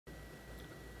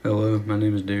Hello, my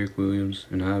name is Derek Williams,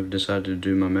 and I've decided to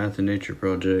do my math and nature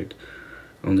project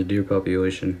on the deer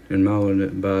population and modeling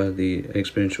it by the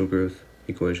exponential growth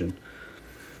equation.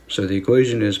 So the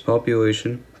equation is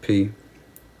population, P,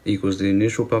 equals the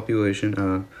initial population,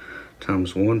 I,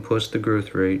 times 1 plus the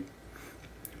growth rate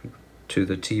to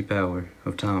the t power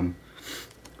of time.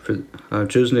 I've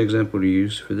chosen an example to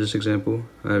use. For this example,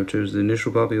 I have chosen the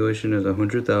initial population as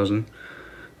 100,000,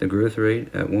 the growth rate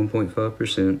at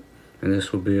 1.5%, and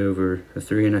this will be over a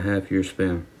 3.5 year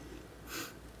span.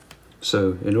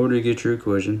 So in order to get your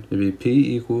equation, it'd be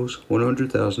P equals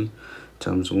 100,000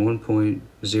 times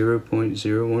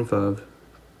 1.0.015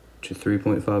 to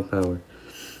 3.5 power.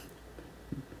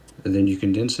 And then you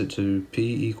condense it to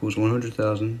P equals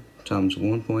 100,000 times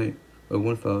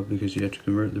 1.015 because you have to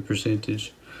convert the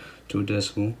percentage to a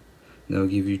decimal. That'll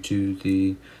give you to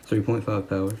the 3.5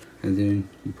 power, and then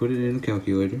you put it in the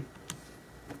calculator.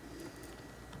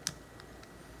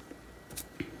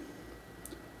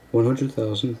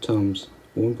 $100,000 times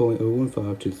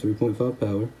 1.015 to 3.5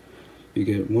 power, you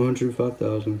get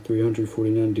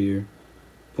 105,349 deer,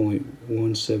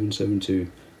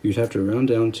 0.1772. You'd have to round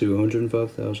down to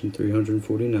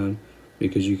 105,349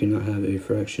 because you cannot have a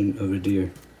fraction of a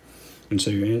deer. And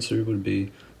so your answer would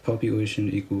be population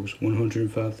equals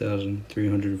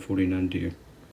 105,349 deer.